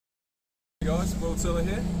Hey guys, Will Tiller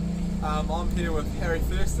here. I'm here with Harry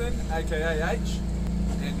Thurston, aka H,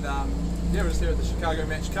 and yeah, we're just here at the Chicago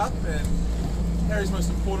Match Cup. And Harry's most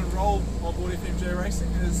important role on board FMJ Racing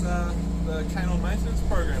is the Kaenon Maintenance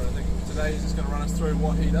program. I think today he's just going to run us through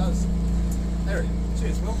what he does. Harry.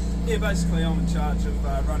 Cheers, Will. Yeah, basically I'm in charge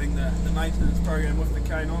of running the maintenance program with the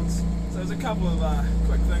Kaenons. So there's a couple of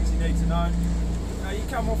quick things you need to know. You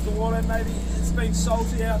come off the water, maybe it's been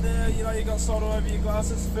salty out there, you got salt all over your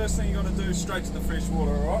glasses. The first thing you got to do is straight to the fresh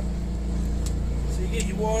water, alright? So you get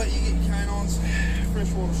your water, you get your Kaenons, fresh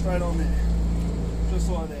water straight on there, just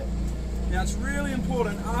like that. Now it's really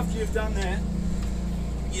important after you've done that,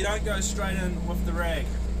 you don't go straight in with the rag.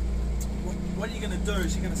 What you're going to do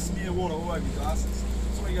is you're going to smear water all over your glasses.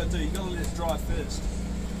 That's what you got to do, you've got to let it dry first.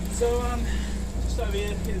 So just over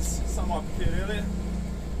here, here's some I prepared earlier.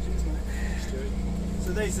 Cheers, mate.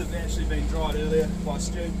 So these have actually been dried earlier by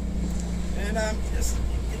Stu. And just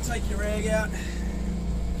you take your rag out,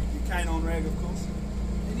 your Kaenon rag of course,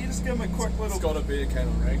 and you just give them a quick little... It's got to be a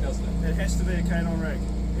Kaenon rag, doesn't it? It has to be a Kaenon rag.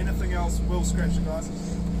 Anything else will scratch your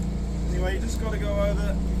glasses. Anyway, you just got to go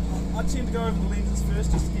over... I tend to go over the lenses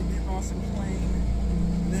first just to get them nice and clean.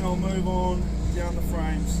 And then I'll move on down the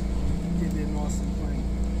frames, get them nice and clean.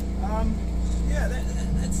 Yeah,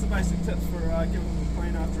 that's the basic tips for giving them a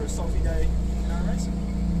clean after a salty day racing.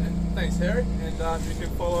 Yeah, thanks Harry, and you can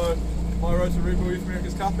follow my road to Red Bull Youth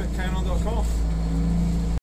America's Cup at Kaenon.com.